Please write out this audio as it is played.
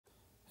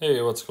Hey,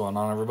 what's going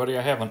on, everybody?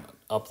 I haven't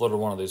uploaded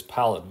one of these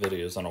pallet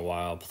videos in a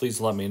while. Please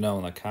let me know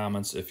in the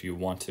comments if you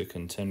want to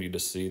continue to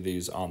see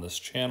these on this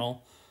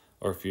channel,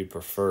 or if you'd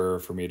prefer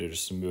for me to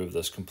just move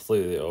this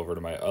completely over to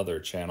my other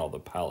channel, The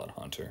Pallet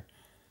Hunter.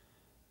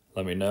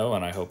 Let me know,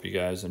 and I hope you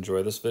guys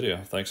enjoy this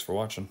video. Thanks for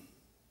watching.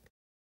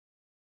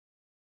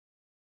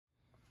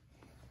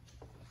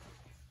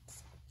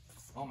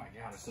 Oh my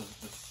god, it says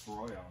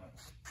destroy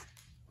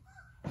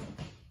on it.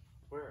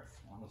 Where?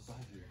 On the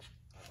side here.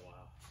 Oh wow.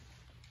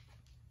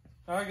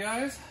 Alright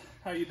guys,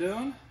 how you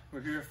doing?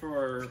 We're here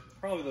for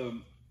probably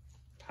the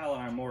pallet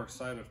I'm more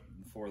excited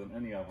for than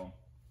any of them.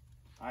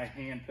 I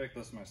hand-picked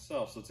this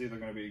myself, so it's either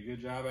going to be a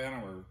good job at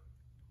them or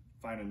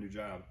find a new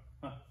job.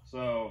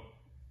 So,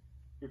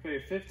 we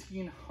paid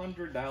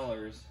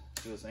 $1,500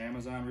 for this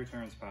Amazon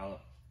returns pallet.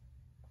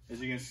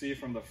 As you can see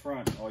from the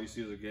front, all you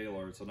see is a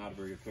Gaylord, so not a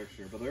very good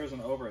picture. But there is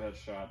an overhead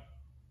shot.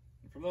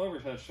 And from the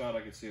overhead shot,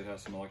 I can see it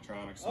has some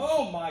electronics.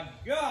 Oh my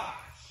gosh!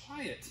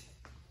 Quiet!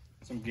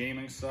 Some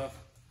gaming stuff.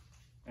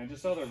 And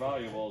just other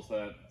valuables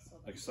that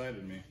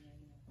excited me.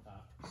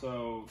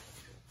 So,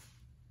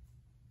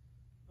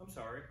 I'm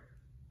sorry.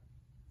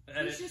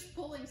 He's just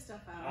pulling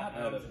stuff out.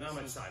 I'm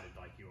excited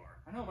like you are.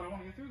 I know, but I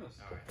want to get through this.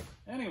 All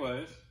right.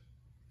 Anyways,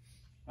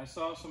 I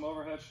saw some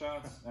overhead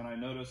shots, and I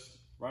noticed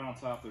right on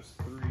top there's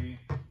 3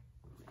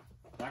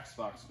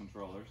 Xbox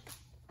controllers.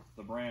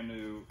 The brand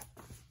new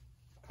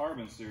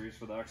Carbon series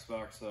for the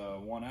Xbox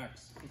One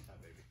X.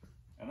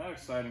 And that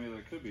excited me that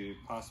it could be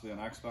possibly an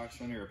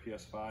Xbox Mini or a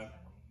PS5.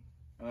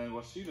 And then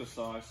what she just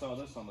saw, I saw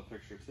this on the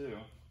picture too.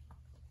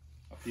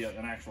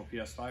 An actual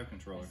PS5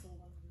 controller.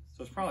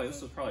 So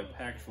this is probably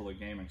packed full of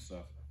gaming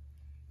stuff.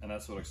 And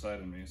that's what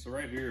excited me. So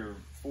right here,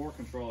 4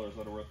 controllers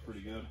that are worth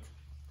pretty good.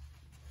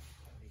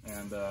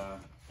 And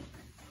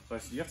so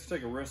you have to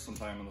take a risk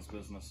sometime in this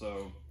business.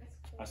 So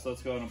I said,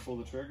 let's go ahead and pull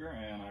the trigger,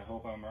 and I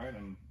hope I'm right,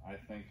 and I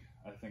think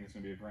it's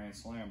gonna be a grand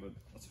slam, but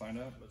let's find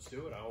out. Let's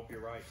do it. I hope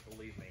you're right.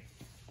 Believe me.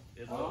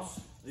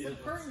 Some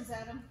curtains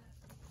at him.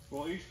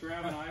 We'll each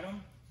grab an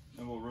item,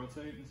 and we'll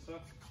rotate and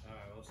stuff. All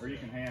right, or you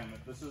can hand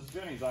it. This is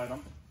Jenny's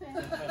item.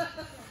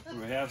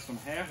 We have some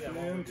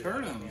half-moon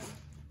curtains.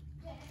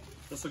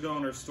 This will go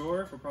in her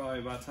store for probably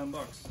about $10.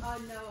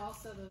 No,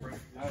 also the.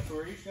 Alright, so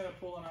we're each gonna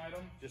pull an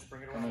item. Just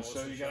bring it I'm around. gonna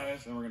show you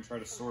guys, and we're gonna try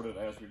to sort it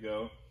as we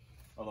go.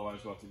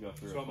 Otherwise, we'll have to go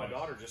through it. That's what my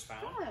daughter just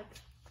found. Look,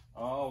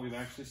 Oh, we've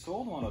actually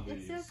sold one of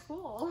these. it's so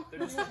cool. They're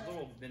just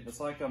little. It's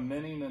like a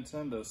mini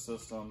Nintendo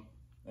system,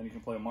 and you can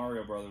play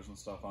Mario Brothers and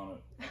stuff on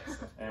it.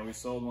 And we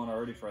sold one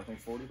already for I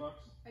think $40.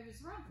 It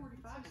was around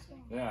 45, I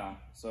think. Yeah,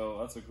 so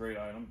that's a great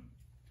item.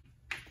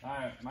 All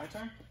right, my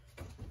turn.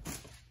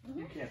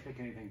 You can't pick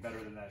anything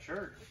better than that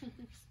shirt.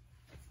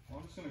 Well,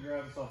 I'm just gonna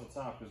grab this off the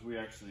top because we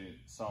actually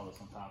saw this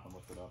on top and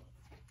looked it up.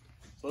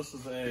 So this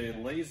is a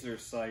laser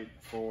sight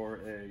for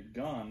a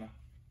gun,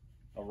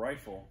 a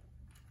rifle.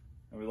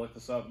 And we looked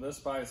this up. This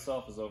by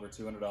itself is over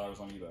 $200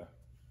 on eBay.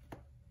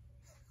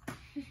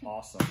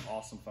 Awesome,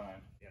 awesome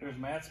find. Here's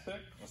Matt's pick,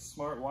 a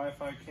smart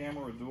Wi-Fi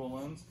camera with dual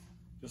lens.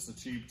 Just a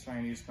cheap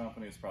Chinese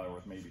company. It's probably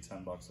worth maybe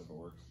 $10 if it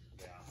works.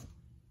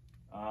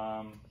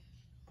 Yeah.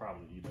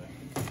 Probably eBay.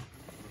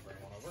 Bring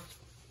one over.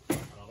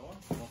 Another one.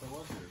 I thought there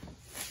was here.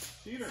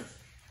 Cheaters.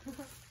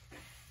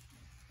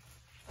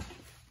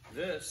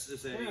 This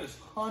is There's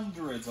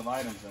hundreds of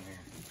items in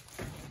here.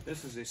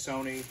 This is a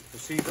Sony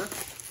receiver,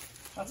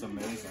 That's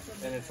amazing.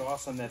 and it's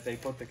awesome that they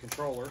put the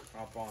controller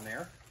up on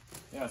there.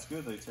 Yeah, it's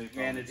good they take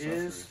And all it the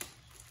accessories.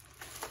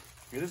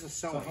 is a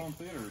It's a Sony. home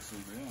theater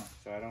receiver, yeah.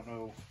 So I don't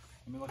know.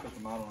 Let me look at the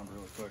model number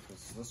really quick,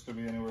 because this could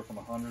be anywhere from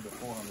 100 to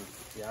 400.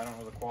 Yeah, I don't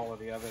know the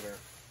quality of it or.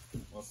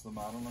 What's the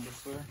model number,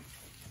 sir?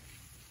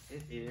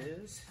 It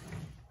is.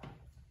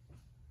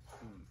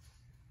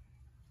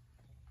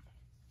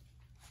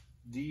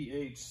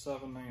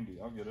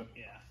 DH790. I'll get it.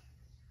 Yeah.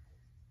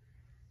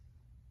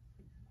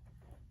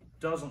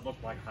 Doesn't look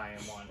like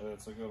high-end one.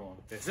 It's a good one.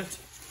 Is it?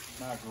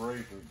 Not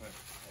great, but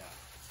Yeah.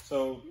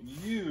 so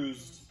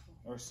used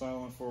are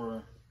selling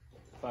for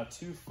about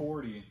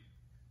 $240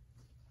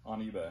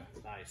 on eBay.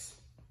 Nice.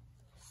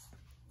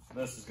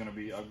 This is going to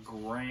be a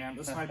grand.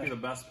 This might be the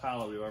best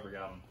pallet we've ever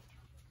gotten.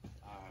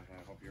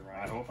 I hope you're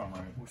I right. hope I'm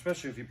right.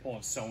 Especially if you're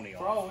pulling Sony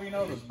For off. all we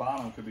know, this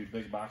bottom could be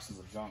big boxes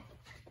of junk.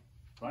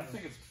 But I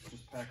think it's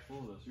just packed full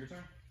of this. Your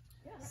turn?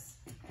 Yes.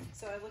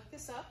 So I looked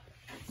this up.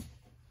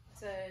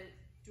 It's a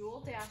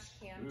dual dash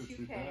cam, Ooh,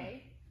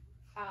 2K.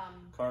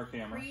 Car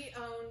camera.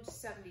 Pre-owned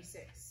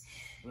 76.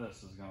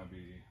 This is gonna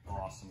be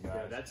awesome, guys.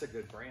 Yeah, that's a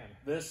good brand.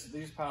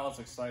 These pallets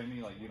excite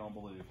me like you don't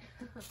believe.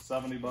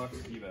 $70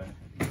 eBay.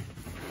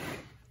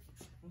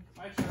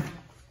 My turn.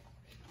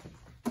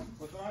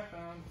 Look what I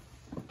found.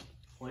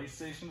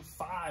 PlayStation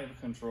 5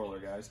 controller,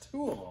 guys.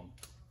 2 of them.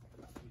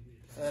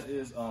 That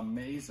is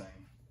amazing.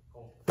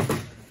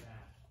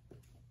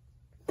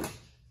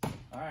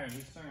 Alright,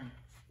 whose turn?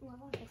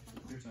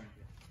 Your turn.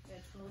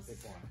 It's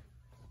Melissa's Big one.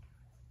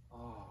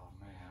 Oh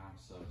man, I'm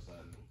so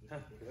excited.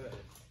 Good.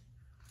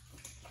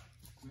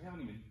 We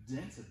haven't even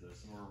dented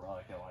this and we're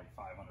like at like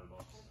 $500.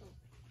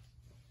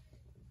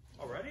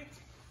 Already?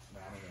 Nah,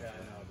 I'm Yeah,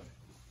 gonna I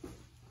know.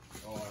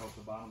 Oh,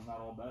 bottom's not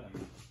all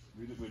bedding.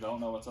 We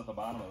don't know what's at the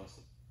bottom of this.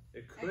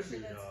 It could Actually,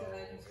 be that's though. good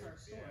items for our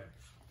store.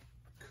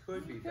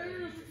 Could be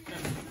better.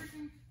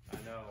 I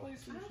know.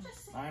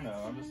 I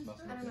know, I'm just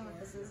messing I with don't know you. what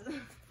this is.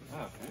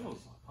 Yeah, it feels.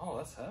 Oh,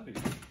 that's heavy.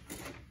 Now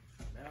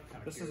I'm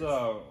kinda This is curious.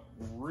 a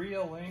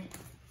Real-Link.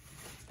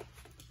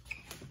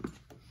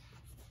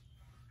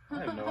 I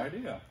have no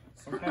idea.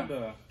 Some kind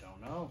of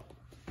Don't know.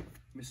 Let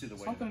me see the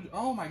weight. something.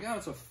 Oh my god,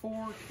 it's a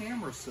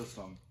 4-camera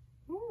system.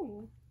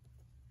 Ooh.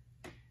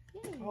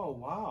 Yay. Oh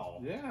wow.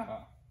 Yeah.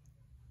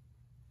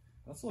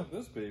 Let's look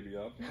this baby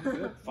up. I'm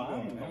good. Fine,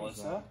 Amazon.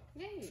 Melissa.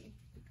 Yay.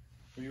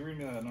 Will you read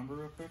me that number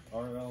real quick?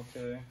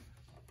 RLK.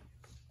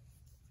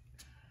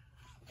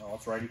 Oh,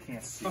 that's right. You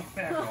can't see.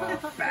 Back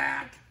off.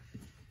 Back.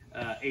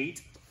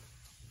 8,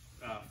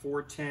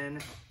 410,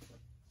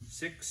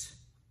 6,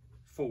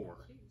 4,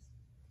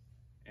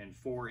 and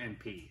 4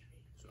 MP.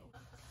 So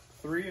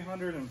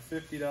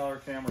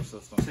 $350 camera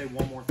system. say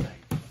one more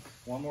thing.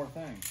 One more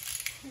thing.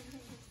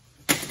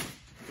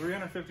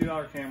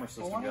 $350 camera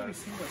system, Well, why don't we guys.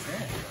 see what's in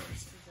it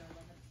first?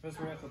 Because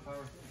we're at the power.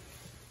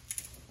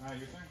 Alright,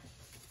 your turn.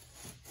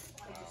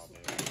 I just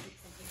need to take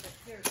something, but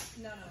here,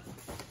 no.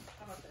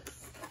 How about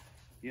this?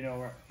 You know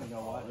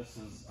what? This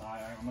is,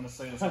 I'm going to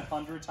say this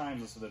 100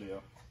 times this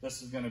video.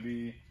 This is going to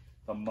be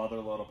the mother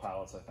load of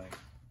pallets, I think.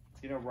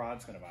 You know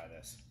Rod's gonna buy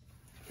this.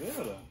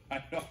 Good.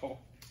 I know.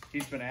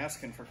 He's been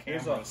asking for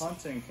Here's cameras. a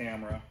hunting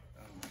camera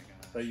Oh my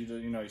god. that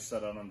you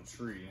set out on the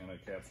tree and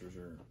it captures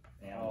your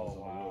animals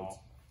in the woods.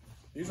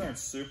 These aren't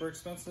super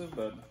expensive,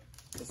 but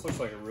this looks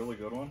like a really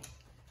good one.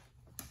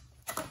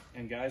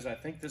 And guys, I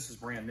think this is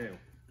brand new.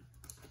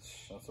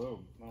 That's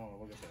old. Oh,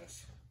 look at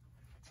this.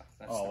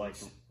 That's Oh, the like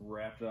rec-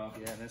 wrapped up.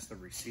 yeah, that's the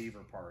receiver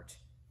part.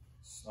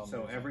 So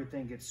Amazing.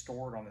 everything gets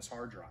stored on this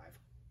hard drive.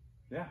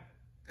 Yeah.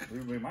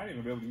 We might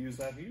even be able to use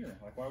that here.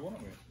 Like, why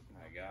wouldn't we?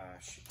 My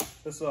gosh.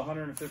 This is a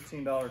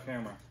 $115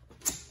 camera.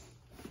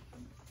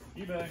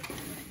 eBay.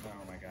 Oh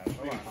my gosh.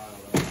 Hold on.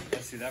 Pile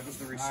Let's see, that was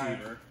the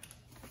receiver.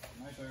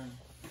 My turn.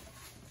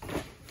 I'm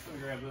gonna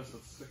grab this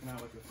that's sticking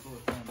out like a sore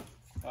thumb.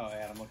 Oh,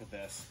 Adam, look at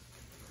this.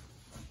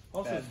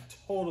 Also, That- it's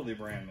totally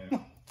brand new.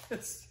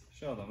 It's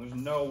Show them.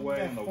 There's no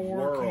way in the four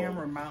world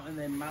camera mount, and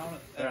they mount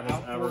that has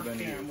ever outboard been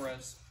used.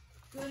 cameras.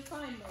 Good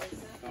find, Melissa.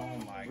 Oh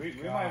my we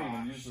gosh. might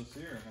even use this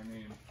here. I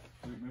mean,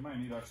 we might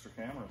need extra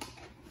cameras.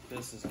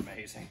 This is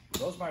amazing.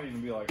 Those might even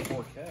be like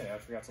 4K. I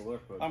forgot to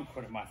look, but I'm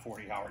quitting my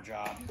 40-hour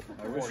job.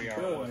 I wish you 40-hour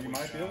could. work You week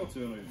might be job. able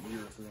to in a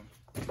year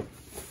or two.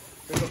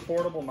 Here's a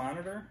portable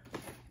monitor.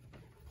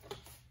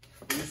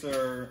 These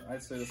are,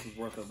 I'd say this is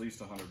worth at least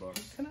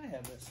 $100. Can I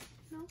have this?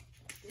 No.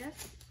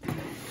 Yes.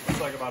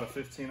 It's like about a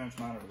 15-inch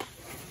monitor.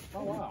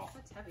 Oh wow.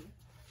 That's heavy.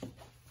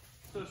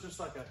 So it's just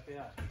like a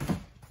yeah.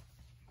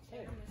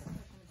 Hey, I'm gonna see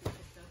if I can do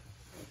this stuff.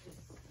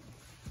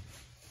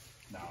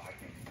 No, I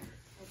can't hear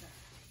Okay.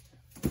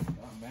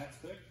 it. Matt's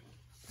pick.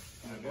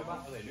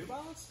 Are they new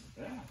balance?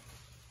 Yeah.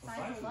 What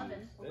Size are 11.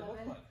 these? They look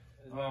 11. like.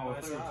 Oh, my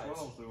if they were size.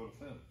 12s, they would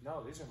have fit.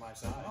 No, these are my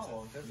size.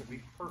 Oh, Those would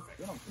be perfect.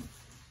 Get 'em.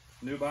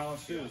 New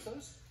Balance You shoes. like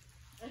those?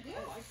 I do.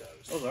 I like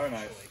those. Those are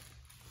nice. actually.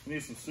 You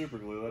need some super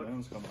glue. That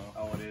end's coming off.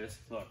 Oh, it is.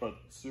 Look, But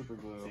super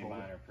glue. see, will hold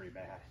mine it. are pretty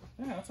bad.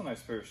 Yeah, that's a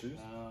nice pair of shoes.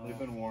 Oh. They've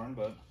been worn,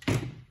 but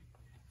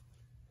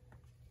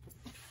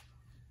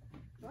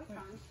What kind?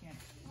 who's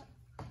next?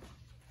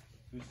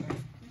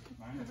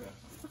 Mine is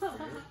that.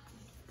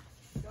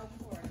 Go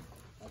for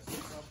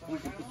it. We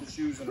can put the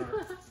shoes in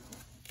our.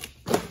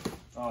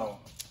 Oh,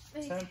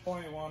 Wait.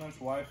 10.1-inch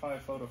Wi-Fi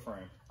photo frame.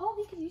 Oh,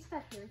 we could use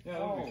that here. Yeah,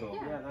 that would be cool.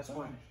 yeah, that's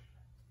fine.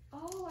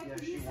 Oh, I Yeah,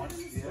 could she use wants-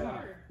 that in the yeah.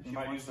 store. You She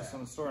might wants use this that.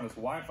 in the store, and it's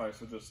Wi-Fi,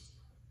 so it just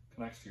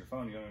connects to your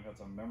phone. You don't even have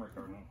to have a memory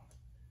card in it,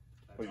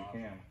 but you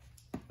can.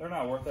 They're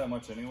not worth that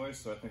much anyway,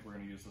 so I think we're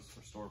going to use this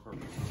for store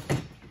purposes.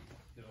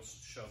 It'll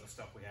show the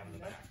stuff we have in the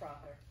Milk back.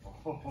 frother.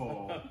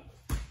 Oh,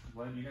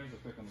 glad you guys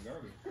are picking the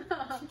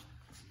garbage.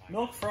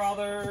 Milk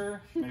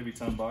frother, maybe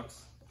 $10.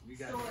 You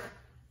got Store.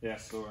 Yeah,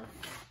 store.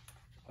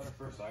 Is that our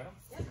first item?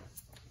 Yep.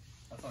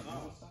 That's not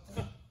useless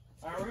stuff.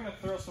 All right, we're gonna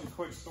throw some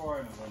quick store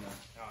items in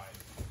there. All right.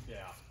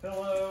 Yeah.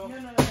 Pillow.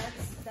 No,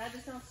 that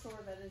is not store,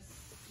 that is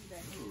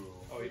eBay. Ooh.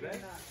 Oh, Believe it eBay?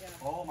 or not, yeah.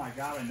 Oh my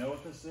God, I know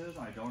what this is,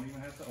 and I don't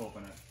even have to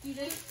open it.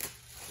 Eden?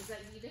 Is that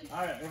Eden?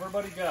 All right,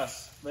 everybody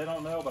guess. They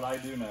don't know, but I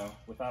do know,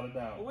 without a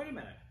doubt. Oh, wait a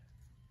minute.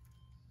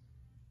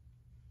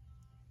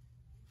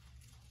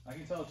 I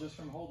can tell just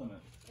from holding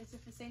it. Is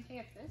it the same thing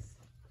as this?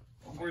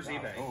 Oh my Where's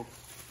God. eBay? Oh.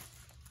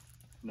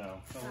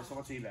 No. So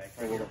what's eBay?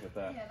 Oh, we'll look at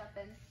that. Yeah, that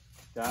then.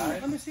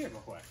 Guys, Let me see it real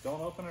quick.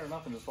 don't open it or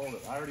nothing. Just hold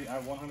it. I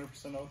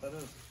 100% know what that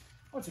is.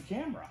 Oh, it's a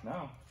camera.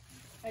 No,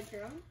 A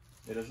drone?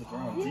 it is a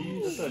drone. Oh.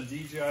 This is a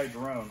DJI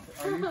drone.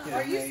 Are you kidding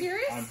Are you me?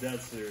 serious? I'm dead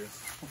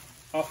serious.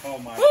 Oh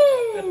my.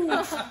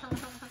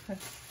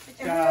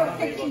 And God, we're let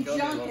me picking look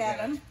junk at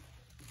at it. him.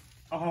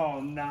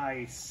 Oh,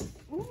 nice.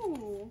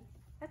 Ooh,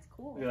 that's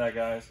cool. Look at that,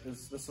 guys.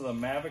 This is a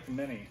Mavic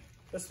Mini.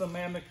 This is the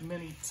Mavic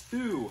Mini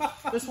 2.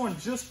 This one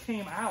just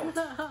came out.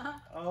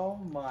 Oh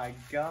my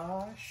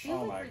gosh.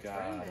 Oh my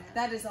God.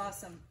 That is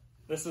awesome.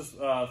 This is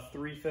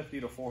 $350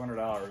 to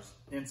 $400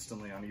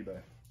 instantly on eBay.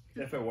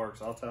 If it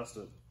works, I'll test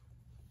it.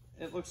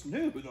 It looks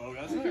new though,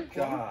 doesn't it?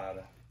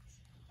 God.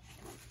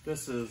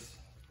 This is,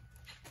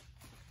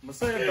 I'm gonna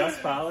say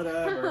best pallet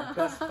ever.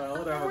 Best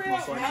pallet ever.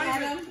 Most likely.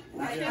 Adam,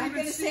 I'm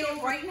going to say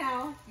it right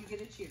now. You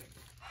get a cheer.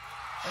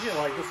 I get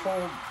like this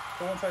whole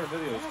entire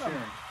video is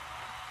cheering.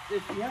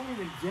 If you haven't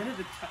even dented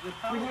the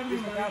We haven't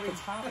even got the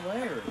top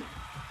layer.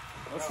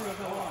 Let's see what's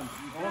going on.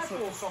 Let's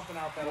pull something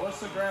out that.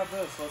 Let's grab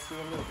this. Let's see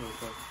what it is real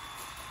quick.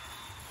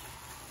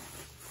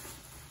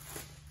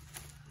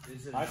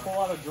 I pull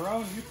out a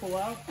drone, you pull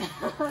out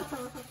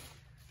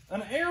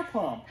an air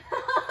pump.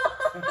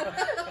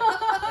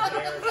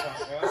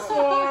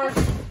 Sword.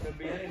 Could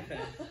be anything.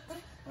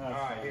 All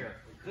right, here.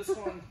 This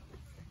one,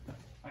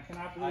 I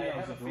cannot I believe that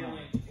have was a a drone.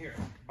 feeling here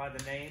by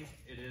the name,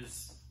 it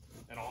is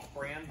an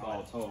off-brand.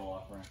 Oh, total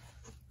off-brand.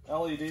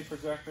 LED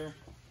projector.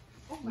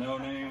 No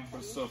name,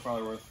 but still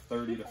probably worth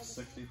 30 to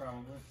 60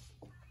 probably.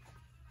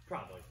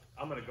 Probably.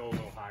 I'm gonna go a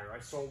little higher. I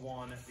sold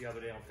one the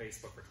other day on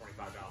Facebook for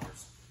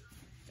 $25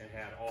 and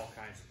had all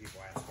kinds of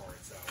people ask for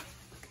it. So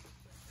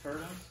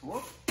Curtains.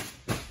 Whoop.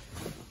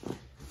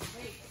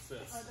 Wait, what's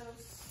this? are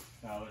those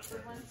No, they're the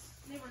curtains. ones?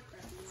 They were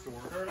crappy.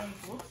 Store. Curtains.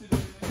 Whoopsie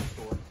daisy.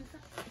 Store.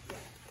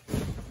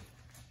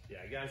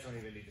 Yeah, you guys don't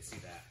even need to see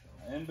that.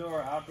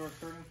 Indoor, outdoor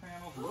curtain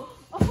panels. Whoop.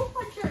 Oh,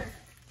 puncher.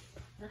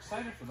 You're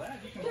excited for that?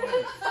 You can have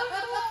it.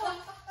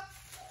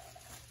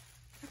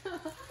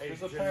 Hey,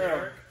 There's a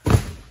generic, pair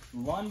of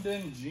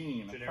London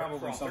jean. Generic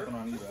Probably crofter. something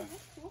on eBay.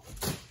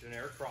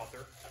 generic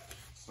frother.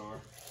 Store.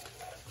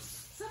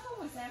 Someone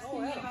was asking Oh,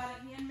 me yeah. about a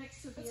hand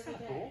mixer the That's other kinda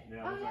day. cool.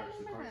 Yeah, Oh, those yeah, are I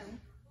actually remember pricey. them.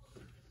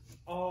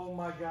 Oh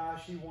my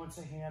gosh, he wants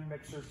a hand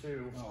mixer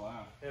too. Oh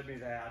wow. It'd be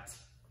that.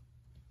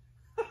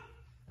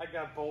 I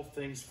got both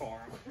things for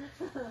him.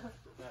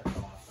 That's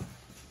awesome.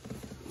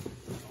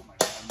 Oh my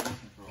god,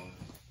 motion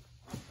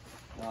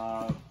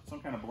controllers.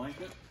 Some kind of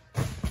blanket.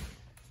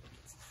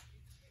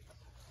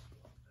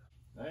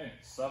 Hey,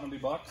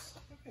 $70 Look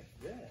at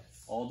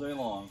this. all day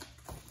long.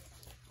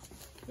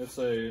 It's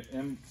a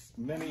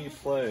mini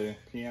play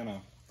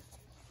piano.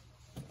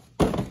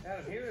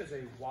 Adam, here is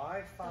a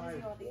Wi-Fi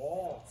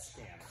wall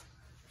scanner.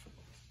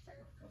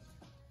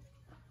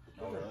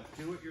 Oh really?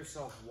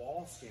 Do-it-yourself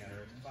wall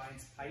scanner. It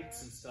finds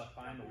pipes and stuff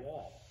behind the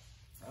wall.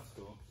 That's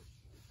cool.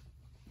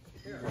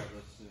 Here, Grab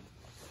this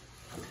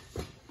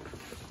too.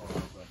 Hold on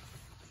a sec.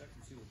 check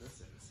and see what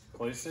this is.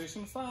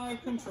 PlayStation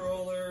 5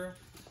 controller.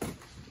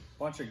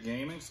 Bunch of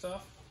gaming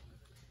stuff.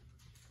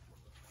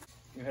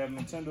 You have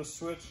Nintendo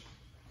Switch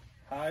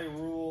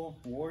Hyrule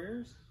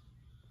Warriors.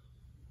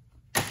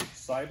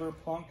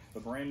 Cyberpunk, the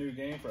brand new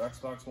game for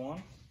Xbox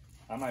One.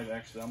 I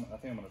think I'm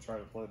gonna try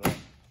to play that.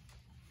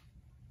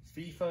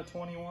 FIFA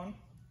 21.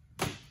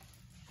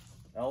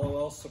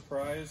 LOL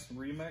Surprise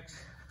Remix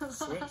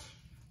Switch.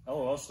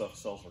 LOL stuff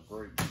sells for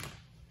great.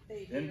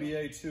 They do.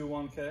 NBA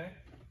 2-1K.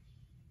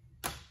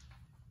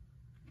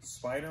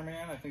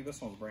 Spider-Man, I think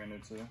this one's brand new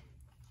too.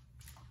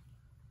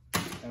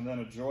 And then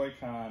a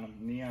Joy-Con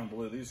neon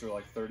blue. These are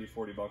like 30,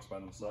 $40 by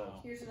themselves.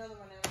 Here's another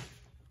one out.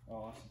 Oh,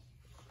 awesome.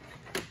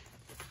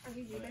 Are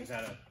these eBay? Is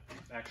that an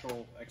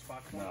actual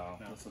Xbox one? No,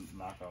 that's a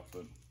knockoff,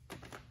 but.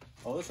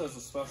 Oh, this has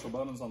the special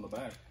buttons on the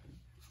back.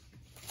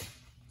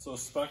 So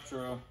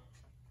Spectra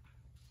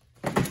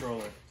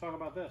controller. Talk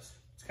about this.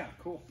 It's kind of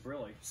cool,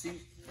 really. See,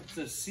 it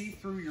says see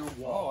through your Oh,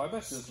 wall. I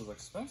bet you this is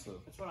expensive.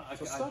 That's what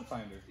It's a stud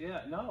finder.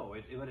 Yeah, no,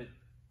 but it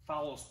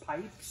follows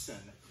pipes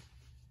and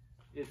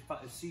it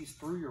sees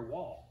through your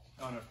wall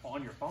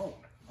on your phone.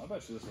 I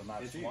bet you this is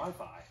not It's cheap.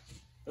 Wi-Fi,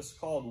 This is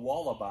called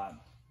Wallabot.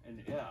 and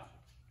yeah.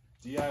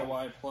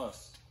 DIY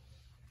Plus.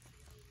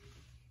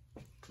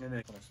 And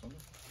then, It's an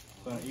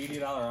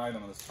 $80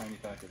 item in this tiny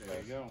package, there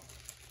guys. you go.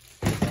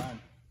 Fine.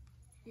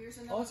 Here's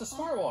another Oh, it's a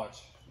phone.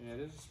 smartwatch. Yeah, it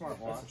is a That's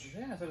smartwatch.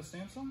 yeah, is that a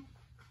Samsung?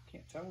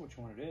 Can't tell which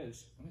one it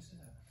is. Let me see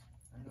that.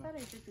 I thought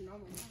it was just a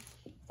normal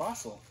one.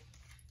 Fossil.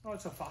 Oh,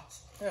 it's a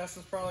Fossil. Yeah, this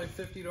is probably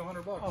 50 to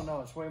 100 bucks. Oh no,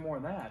 it's way more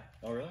than that.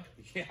 Oh, really?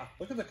 Yeah.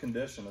 Look at the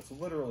condition. It's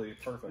literally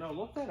perfect. No,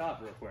 look that up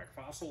real quick.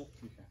 Fossil.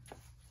 Okay.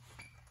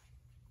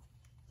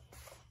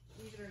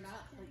 Believe it or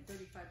not, like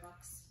 $35.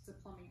 It's a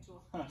plumbing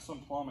tool. Some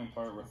plumbing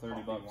part worth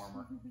 30 bucks.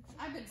 Warmer.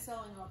 I've been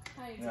selling all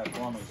kinds Yeah, of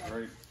plumbing's stuff.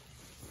 great.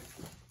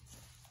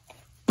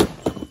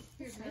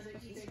 Here's another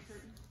eBay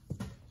curtain.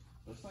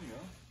 This thing go.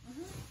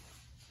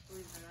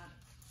 Believe it or not.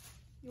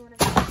 You want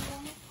to go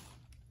one?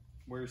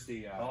 Where's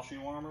the Coffee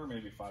warmer,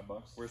 maybe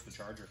 $5. Where's the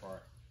charger for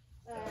it?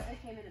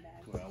 It came in a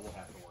bag. Well, we'll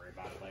have to worry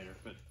about it later.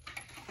 But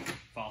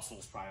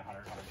Fossil's probably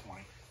 100,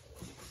 120.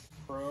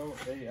 Pro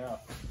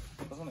AF.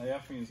 Doesn't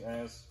AF means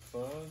as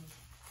fudge?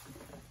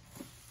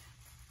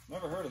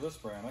 Never heard of this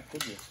brand. That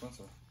could be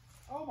expensive.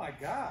 Oh my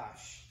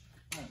gosh.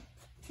 Huh.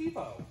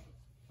 TiVo.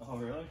 Oh,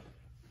 really?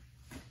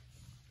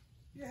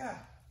 Yeah.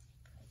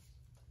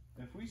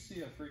 If we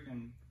see a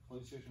freaking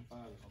PlayStation 5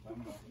 or something,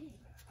 I'm gonna,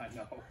 I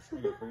know. it's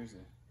gonna go crazy.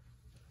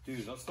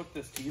 Dude, let's look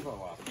this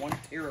TiVo up. 1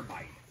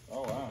 terabyte.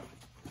 Oh, wow.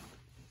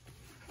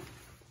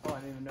 Oh, I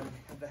didn't even know we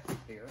had that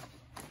here.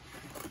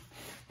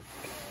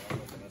 I'm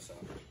looking this up.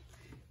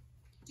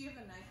 Do you have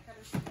a knife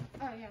cutter?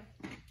 Oh, yeah.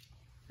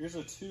 Here's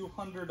a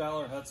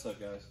 $200 headset,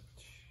 guys.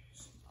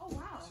 Oh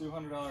wow.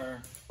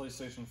 $200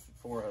 PlayStation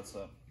 4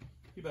 headset.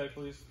 eBay,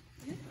 please.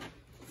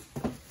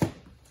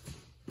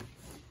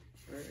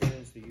 Where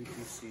is the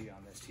UPC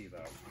on this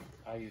TiVo?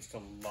 I used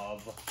to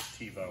love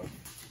TiVo.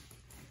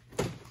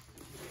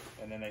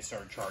 And then they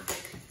started charging.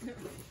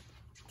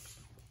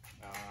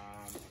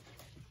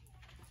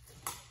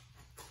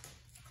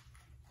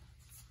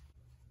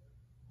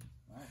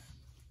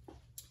 Nice.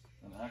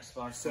 An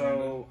Xbox.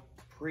 So,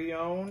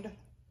 pre-owned,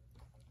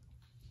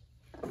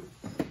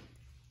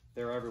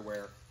 they're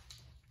everywhere.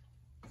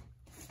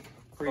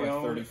 Probably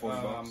Pre-owned, 34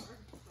 bucks.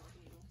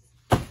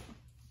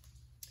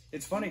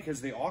 It's funny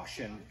because the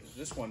auction,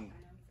 this one's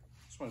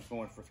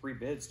going for 3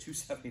 bids,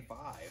 $275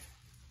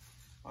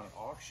 on an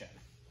auction.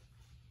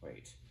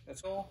 Wait,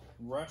 that's all.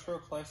 Retro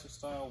classic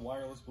style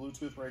wireless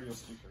Bluetooth radio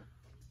speaker.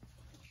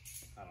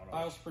 I don't know.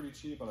 That was pretty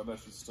cheap, but I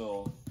bet you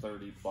still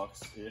 30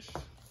 bucks ish.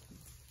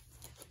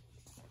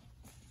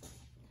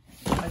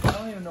 I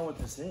don't even know what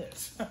this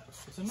is.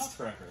 It's a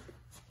nutcracker.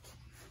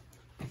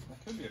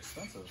 That could be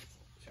expensive.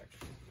 Check.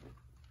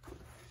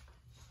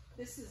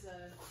 This is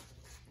a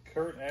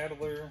Kurt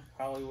Adler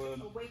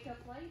Hollywood wake up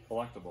light.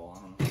 collectible.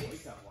 I don't know.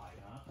 Wake up light,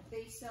 huh?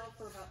 They sell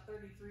for about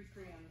 33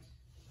 pre-owned.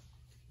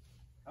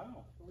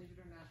 Oh, Believe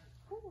it or not.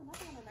 Ooh,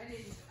 another one of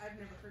those. I've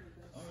never heard of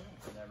this. Oh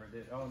yeah. I never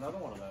did. Oh, another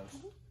one of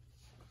those.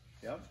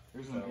 Yep.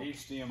 Here's an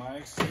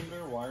HDMI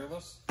extender,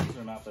 wireless. These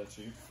are not that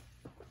cheap.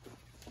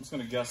 I'm just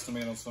gonna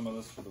guesstimate on some of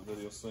this for the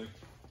video's sake.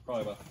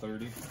 Probably about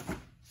 30.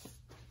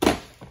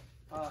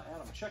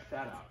 Adam, check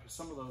that out because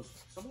some of those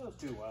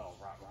do well,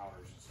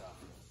 routers and stuff.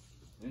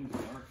 Indie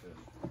Arcade.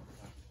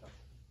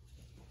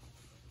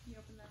 You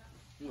open that up?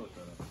 You looked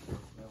at it.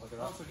 Yeah, look it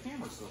Oh, up. it's a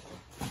camera system.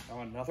 Oh,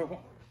 another one.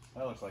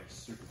 That looks like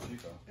super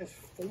cheapo. There's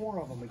 4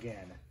 of them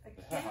again. A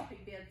canopy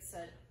bed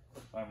set.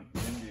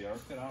 Indie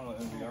Arcade. I don't know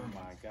Indie Oh Arcade.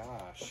 my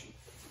gosh.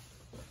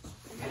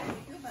 You're gonna make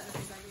me feel better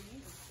because I didn't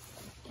use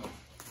it.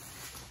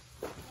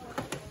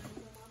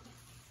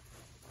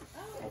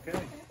 Oh, Okay.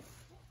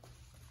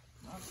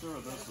 Not sure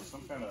what this is.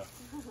 Some kind of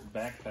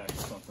backpack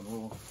or something. I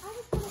was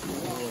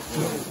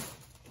gonna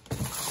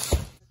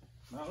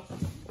No,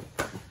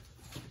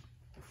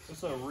 this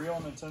is a real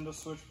Nintendo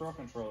Switch Pro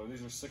controller.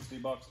 These are 60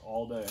 bucks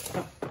all day.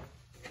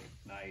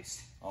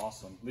 Nice.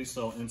 Awesome. These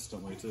sell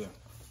instantly too.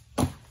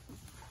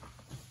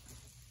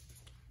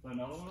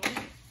 Another one of these?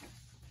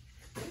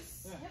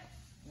 this? Yeah. Yep.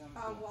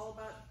 Yeah, Well,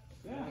 about.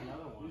 yeah,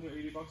 another one. These are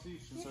 80 bucks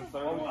each. It's their Yeah.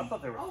 third Oh, I one.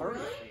 thought they were Oh, 30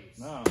 really? apiece.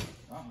 No.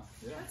 Yeah.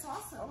 That's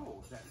awesome.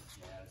 Oh, that,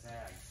 yeah,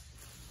 Zags.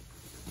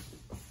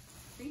 I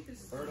think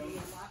this is Third going to be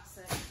one. a lock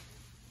set.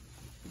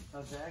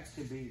 Now, Zags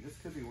could be, this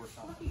could be worth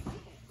What something. do you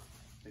think?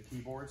 The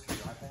keyboards for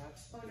your iPads.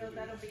 Oh no,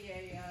 that'll be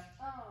a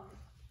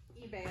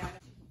eBay item.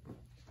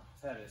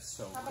 That is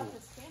so How cool. about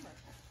this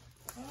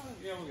camera?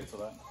 Yeah, we'll get to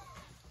that.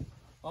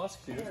 Oh, that's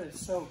cute. That is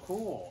so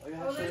cool. It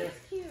Oh, that actually, is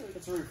cute.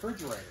 it's a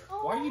refrigerator.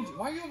 Why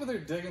are you over there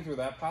digging through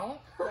that pallet?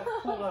 I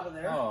pulled it out of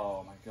there.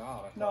 Oh my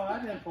god. No, I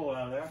didn't pull it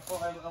out of there.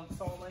 Well, I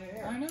saw it laying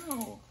here. I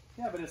know.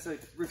 Yeah, but it's a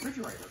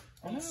refrigerator.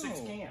 I know. Only 6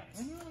 cans.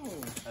 I know.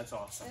 That's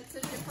awesome. It's a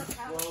different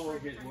house. Well, we'll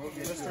get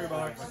Mystery to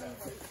box.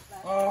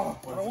 that. Oh,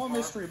 What I is don't it want for?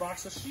 mystery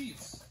box of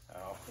sheets.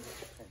 Oh,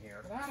 in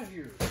here. Get out of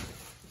here.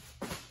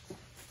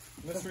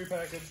 Mystery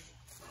package.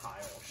 Pile.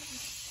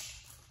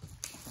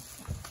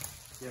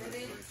 Yeah, but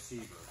It it's is. a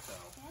receiver, so.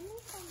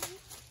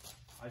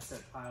 I said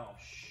pile.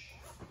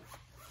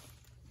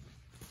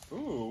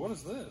 Ooh, what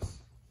is this?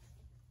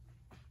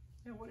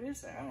 Yeah, what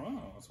is I that? don't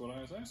know. That's what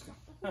I was asking.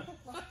 Lock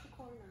the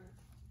corner.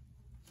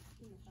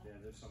 Yeah,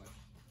 there's so much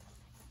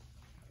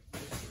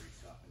mystery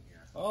stuff in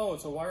here. Oh,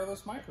 it's a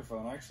wireless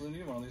microphone. I actually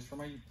need one of these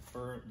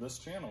for this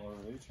channel or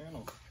a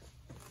channel.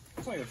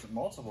 Looks like it's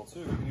multiple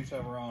too. We can each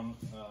have our own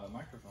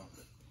microphone.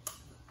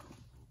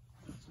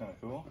 It's kind of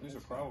cool. These are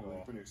probably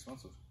pretty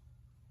expensive.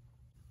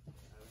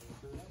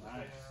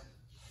 Nice.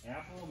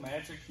 Apple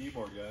Magic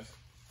Keyboard, guys.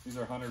 These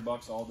are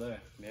 $100 all day.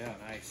 Yeah,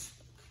 nice.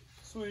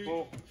 Sweet.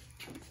 Well,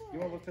 you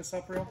want to look this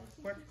up real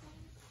quick?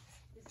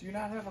 Do you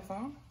not have a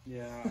phone?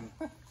 Yeah.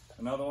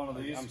 Another one of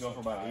these I'm go so for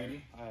about tired.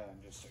 80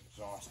 I'm just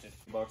exhausted.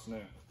 bucks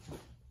new.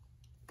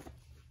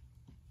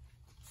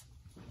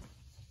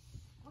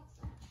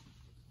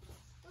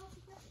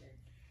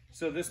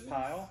 So this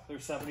pile, they're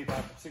 60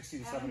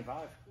 to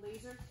 75.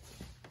 Laser.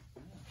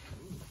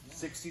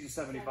 60 to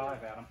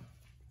 75, Adam.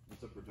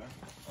 It's a projector.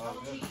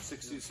 Oh, good. gee.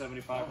 60 to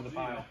 75 for the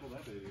pile. Pull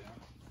that baby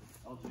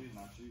out. LG is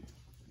not cheap.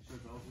 You sure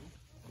it's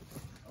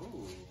LG?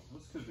 Oh,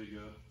 this could be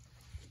good.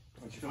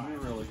 This could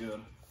be really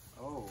good.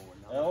 Oh,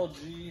 no.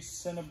 LG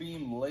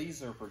Cinebeam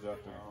laser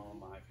projector. Oh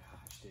my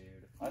gosh, dude.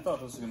 I thought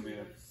this was gonna be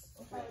a.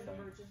 Oh, an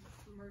emergent.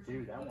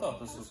 Dude, that I one thought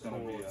this was gonna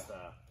be a.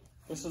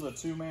 This is a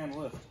 2-man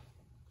lift.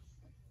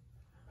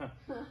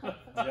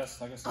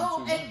 Yes, I guess I'm Oh,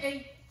 2 men.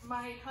 and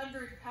my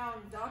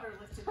 100-pound daughter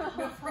lifted it,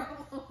 no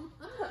problem.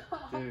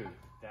 Dude,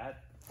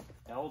 that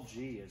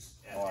LG is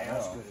Oh, I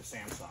as know. good as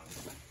Samsung.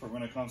 For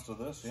when it comes to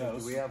this, So yeah. do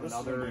This, we have this is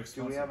gonna be another? Do we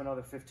expensive. have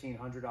another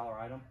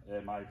 $1,500 item?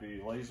 It might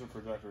be. Laser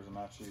projectors are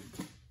not cheap.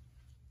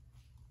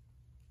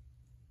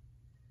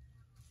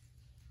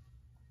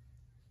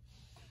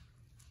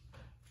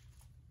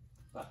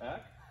 The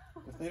heck?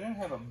 They didn't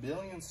have a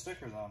billion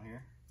stickers on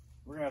here.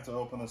 We're gonna have to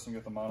open this and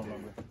get the model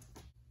number.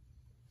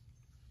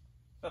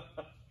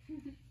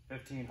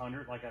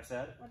 1,500, like I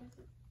said. What is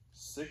it?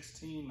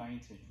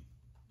 1619.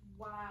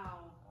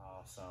 Wow.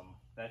 Awesome.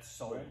 That's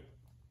sold. Right.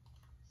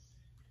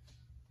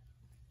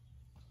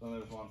 Then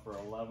there's one for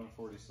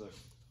 1146.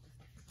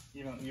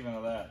 Even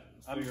of that,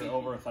 figure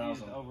over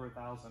 1,000. Over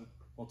 1,000.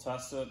 We'll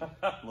test it,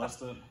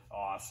 list it.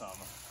 Awesome.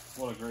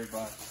 What a great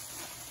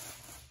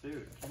box.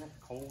 Dude,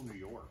 Cole, New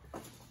York.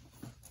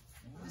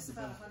 This is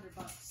about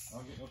 $100.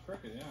 I'll get a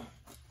cricket, yeah.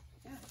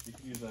 Yeah. You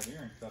could use that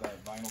here and cut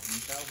out vinyl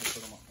decals and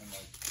put them in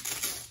like,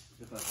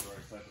 if that's the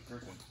right type of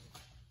cricket.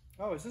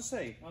 Oh, is this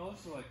a... Oh,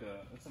 this is like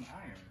it's an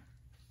iron.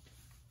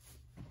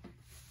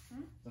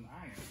 Hmm? It's an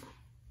iron.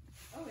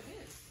 Oh, it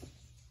is.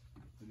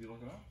 Did you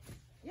look it up?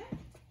 Yeah.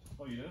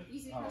 Oh, you did?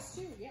 Easy Oh. press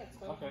too. Yeah, it's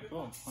about Okay, $100.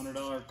 cool.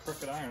 $100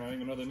 crooked iron. I didn't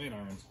even know they made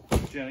irons.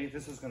 Jenny,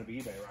 this is going to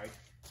be eBay, right?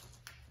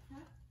 Huh?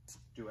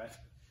 Duet.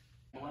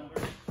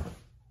 Blender.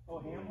 Oh,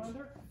 hand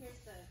blender? Here's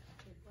the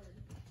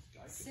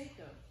lid.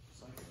 Seiko.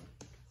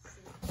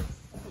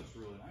 That looks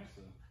really nice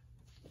though.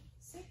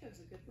 Seiko's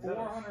a good brand.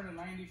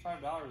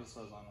 $495 it says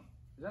on it.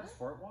 Is that a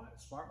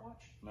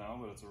smartwatch? No,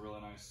 but it's a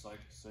really nice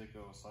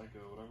Seiko,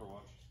 whatever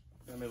watch.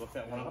 Let me look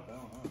that one up. I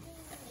don't know.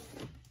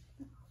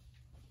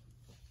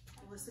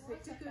 Alyssa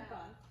picked a good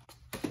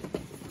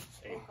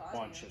one. A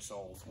bunch is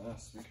sold. Yeah,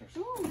 speakers.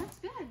 Ooh, that's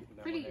good.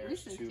 That Pretty one there's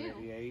recent too.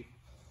 288,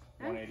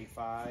 Huh?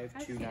 185,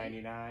 Okay.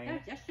 299. That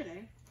was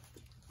yesterday.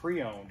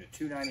 Pre-owned,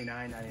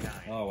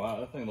 $299.99. Oh wow,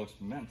 that thing looks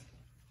mint.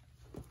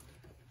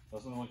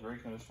 Doesn't it look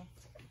great condition?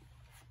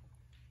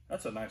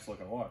 That's a nice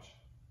looking watch.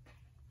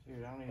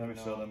 Dude, I don't even Let me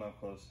know. show them up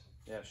close.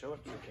 Yeah, show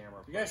it to the camera.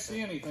 If you guys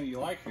see anything you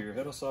like here,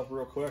 hit us up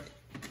real quick.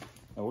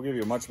 And we'll give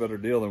you a much better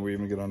deal than we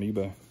even get on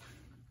eBay.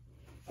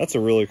 That's a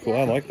really cool,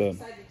 I like that.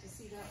 Excited to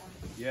see that one.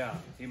 Yeah,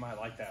 he might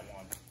like that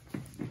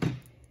one.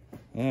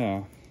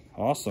 Yeah,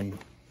 awesome.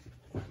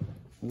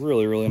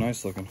 Really, really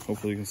nice looking.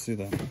 Hopefully you can see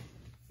that.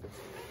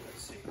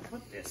 Let's see,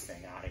 put this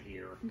thing out of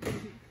here.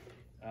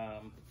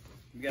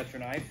 You got your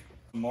knife?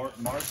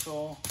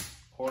 Marshall,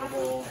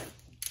 portable.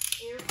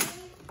 Airplane?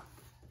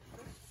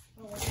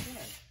 Oh, what's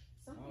that?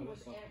 Something Oh,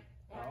 with that's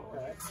Oh,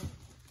 okay.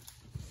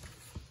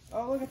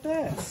 Oh, look at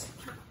this.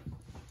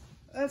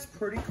 That's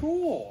pretty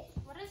cool.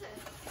 What is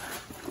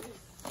it?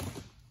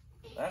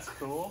 That's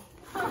cool.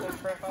 Get that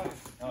crap out of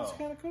here. That's Oh,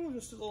 kind of cool.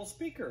 Just a little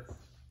speaker.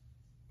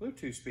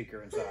 Bluetooth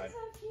speaker inside. That's so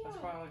cute. that's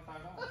probably like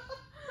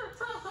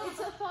 $5. It's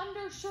a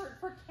thunder shirt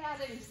for cat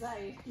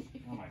anxiety.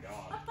 Oh my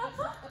god.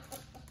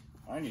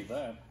 I need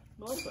that.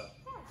 Melissa.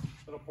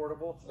 Little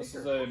portable This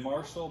is speaker. a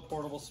Marshall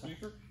portable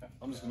speaker.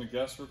 I'm just gonna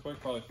guess real quick,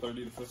 probably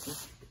 30 to 50.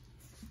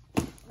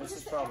 This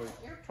is probably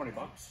 20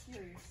 bucks.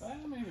 Serious.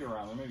 Maybe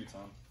around there, maybe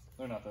 10.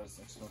 They're not that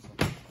expensive.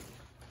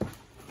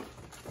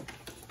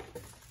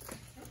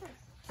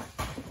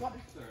 What?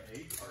 Is there an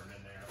 8 carton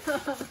in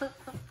there?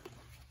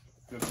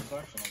 Good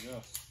protection, I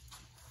guess.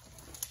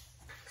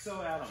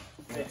 So, Adam,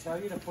 they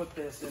tell you to put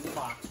this in the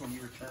box when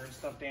you return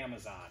stuff to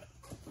Amazon.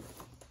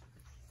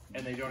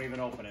 And they don't even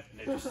open it.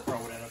 They just throw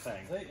it in a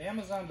thing.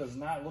 Amazon does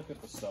not look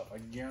at the stuff, I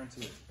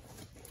guarantee it.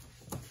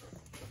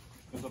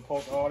 There's a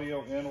Polk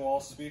Audio in-wall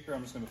speaker.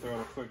 I'm just going to throw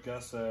out a quick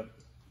guess at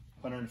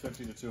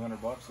 150 to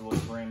 200 bucks. It looks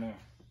brand new.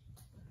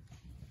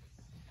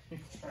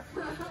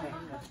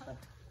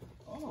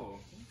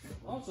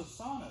 Oh, it's a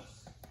Sonus.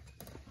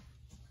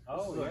 Oh,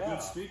 This is a yeah.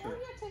 good speaker.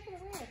 Oh, yeah, take it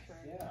away after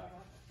I Yeah.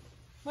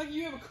 Like,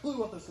 you have a clue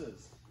what this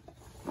is.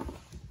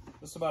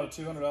 This is about a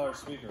 $200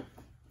 speaker.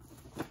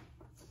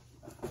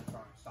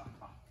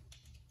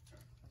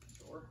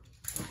 Sure.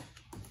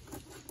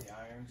 The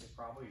irons is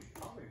probably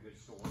a good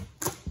store.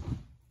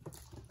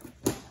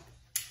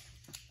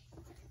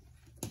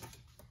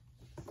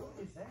 What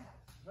is that?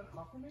 Is that a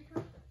coffee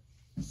maker?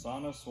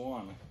 Sonus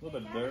 1. A little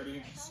bit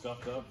dirty,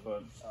 scuffed up,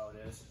 but Oh,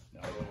 it is?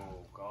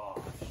 Oh, gosh.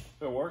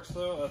 if it works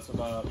though, that's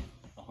about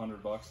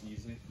 100 bucks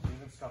easy.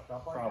 Even scuffed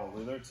up like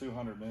Probably. They're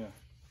 200 new. that?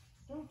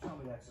 Don't tell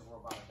me that's a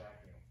robotic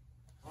vacuum.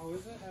 Oh,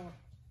 is it?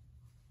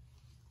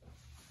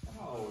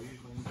 Oh, you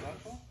can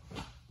touch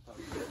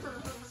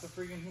It's a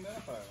freaking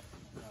humidifier.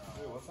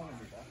 Dude, what's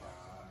underneath that?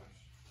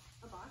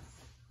 A box?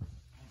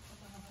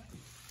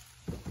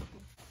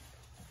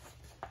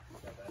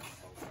 Got that.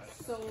 Oh,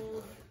 that's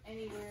Sold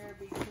anywhere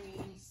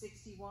between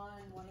 61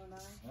 and 109.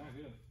 Yeah,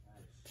 good.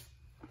 nice.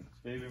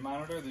 Baby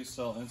monitor, these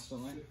sell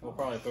instantly. We'll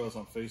probably throw this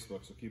on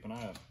Facebook, so keep an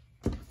eye out.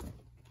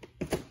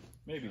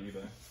 Maybe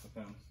eBay,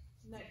 depends.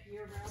 Neck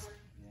gear router.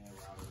 Yeah,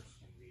 routers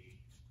can be.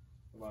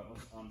 About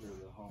what's under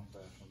the home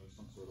fashion? There's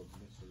some sort of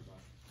mystery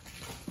box.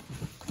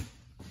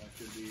 That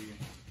could be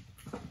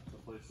the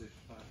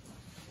PlayStation 5.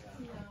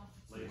 Yeah.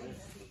 No. Labels.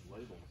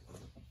 Labels.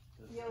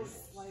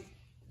 Feels like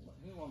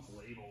Who wants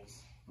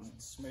labels?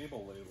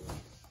 Smable labels.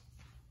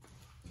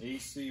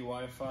 AC,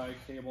 Wi-Fi,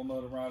 cable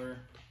modem router.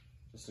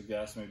 Just a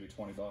guess, maybe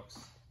 20 bucks.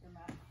 your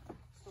Mac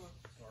store.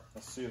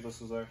 Let's see if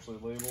this is actually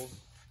labels.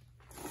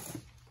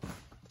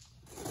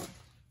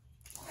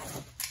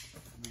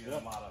 We get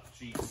a lot of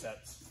cheap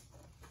sets.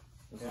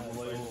 This Yeah, is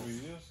the labels labels. we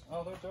use.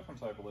 Oh, they're different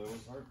type of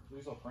labels.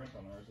 These will print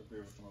on ours if you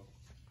ever come up.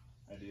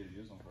 idea to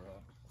use them for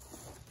that.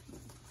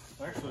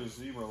 It's actually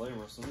zebra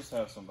labor, so these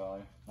have some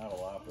value. Not a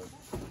lot, but.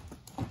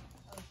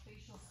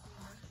 facial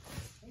steamer.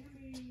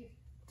 Maybe.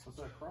 What's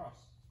that cross?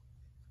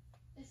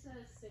 It's a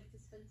soap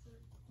dispenser.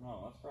 No,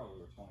 that's probably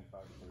worth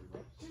 25 to 30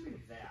 bucks. Give me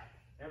that.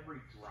 Every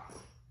drop.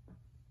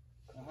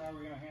 Well, how are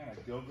we gonna hand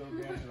a go-go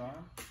gadget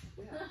arm?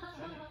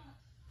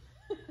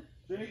 Yeah.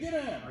 Jenny, get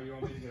in! Or you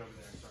want me to get over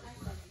there?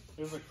 Sorry.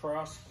 There's a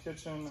cross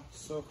kitchen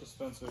soap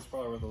dispenser. It's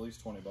probably worth at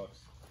least 20 bucks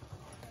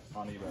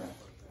on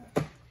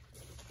eBay.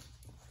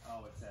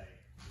 Oh, it's a.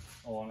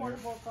 Oh, on here.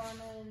 Portable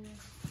Garmin.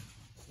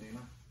 Steamer.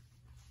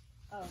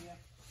 Oh yeah.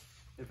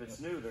 If it's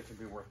new, there could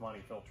be worth money.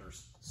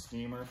 Filters.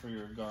 Steamer for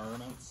your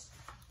garments.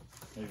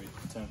 Maybe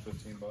 10,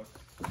 15 bucks.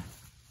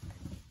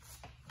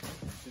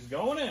 She's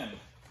going in.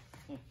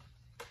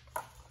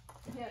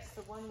 Yes,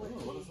 the one with Ooh,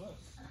 what is the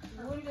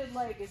this? wounded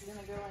leg is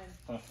gonna go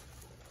in.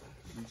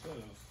 You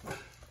chose.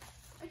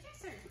 A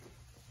juicer.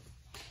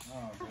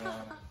 Oh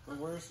god. But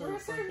where's her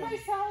Where's our freaking...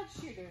 nice salad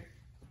shooter?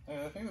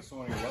 Hey, I think this is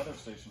one of your weather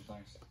station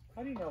things.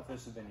 How do you know if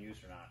this has been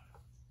used or not?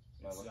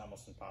 It's Well,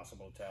 almost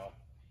impossible to tell.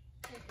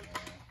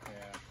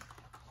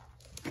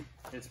 Yeah.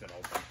 It's been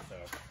open, so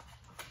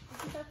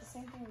Isn't that the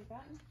same thing we've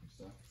gotten?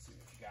 So, let's see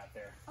what you got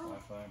there. Oh,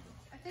 Wi-Fi.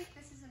 I think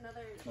this is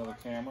another. Another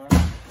camera.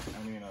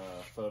 I mean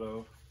a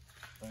photo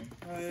thing.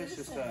 It's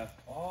just Citizen.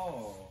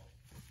 Oh.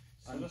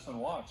 Citizen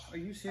watch. Are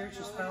you serious?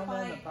 Just Good found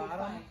that in the find, good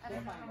bottom? find, good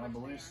I find.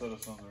 believe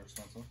Citizens are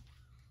expensive.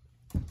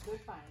 Good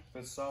find.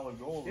 If it's solid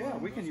gold. Yeah,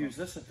 then we can this use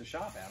this at the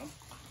shop, Adam.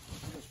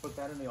 Just put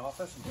that in the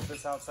office and put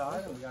this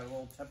outside, and we got a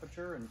little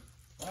temperature, and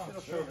one. Oh,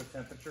 it'll sure. show the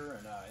temperature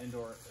and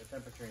indoor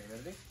temperature and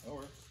humidity That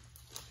works.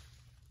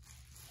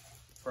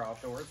 for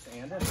outdoors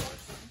and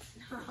indoors.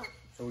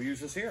 So we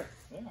use this here.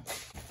 Yeah.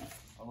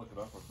 I'll look it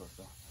up real quick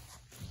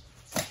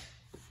though.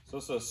 So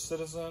it's a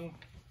Citizen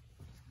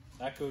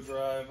Echo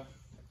Drive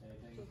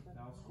Anything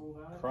else cool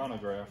about it?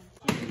 chronograph.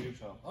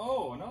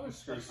 Oh, another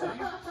screw. See?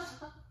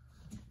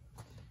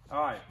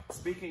 All right.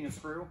 Speaking of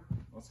screw,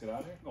 Let's get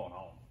out of here. going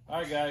home. All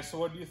right, guys. So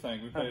what do you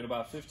think? We paid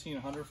about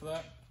 $1,500 for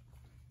that.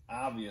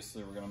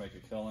 Obviously, we're gonna make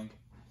a killing.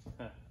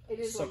 It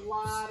is a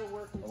lot of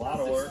work. A lot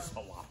of work. A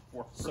lot of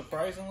work.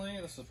 Surprisingly,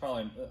 this is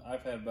probably,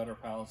 I've had better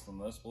pallets than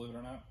this, believe it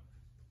or not.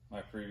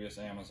 My previous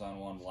Amazon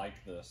one like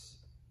this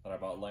that I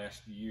bought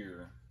last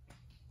year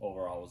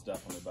overall was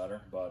definitely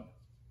better, but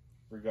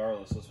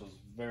regardless, this was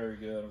very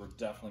good. We're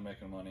definitely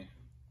making money.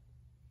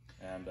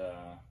 And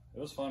it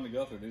was fun to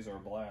go through. These are a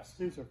blast.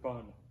 These are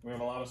fun. We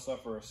have a lot of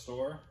stuff for a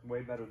store.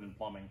 Way better than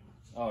plumbing.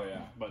 Oh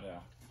yeah, but yeah.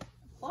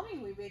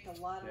 Plumbing, we make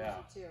a lot of money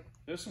too.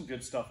 There's some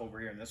good stuff over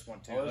here in this one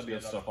too. Oh, there's That'd be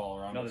good stuff all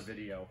around Another us.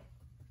 video.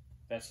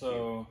 That's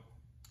So,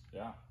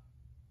 yeah.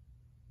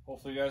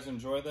 Hopefully you guys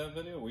enjoyed that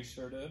video. We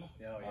sure did.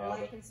 Yeah, yeah.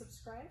 Like and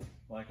subscribe.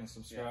 Like and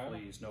subscribe. Yeah,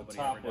 please. Nobody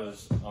the top ever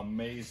was does.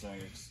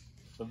 amazing.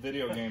 The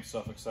video game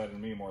stuff excited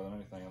me more than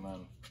anything, and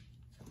then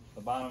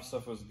the bottom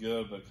stuff was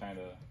good, but kind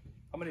of.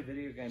 How many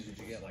video games did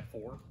you get? Like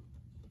 4?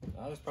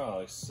 There's probably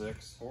like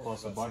 6, Four,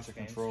 plus a about bunch 6 of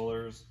games.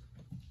 controllers.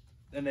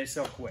 And they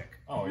sell quick.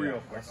 Oh real yeah,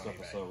 quick that on stuff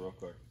will eBay. sell real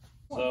quick.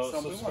 Well, So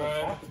somebody wanna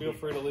subscribe. talk to Feel me.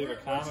 free to leave a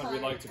comment. We'd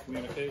fine. like to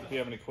communicate. If you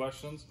have any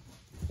questions,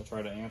 we'll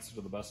try to answer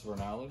to the best of our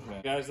knowledge.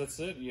 And guys, that's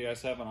it. You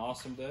guys have an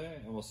awesome day,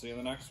 and we'll see you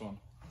in the next one.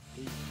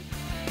 Peace.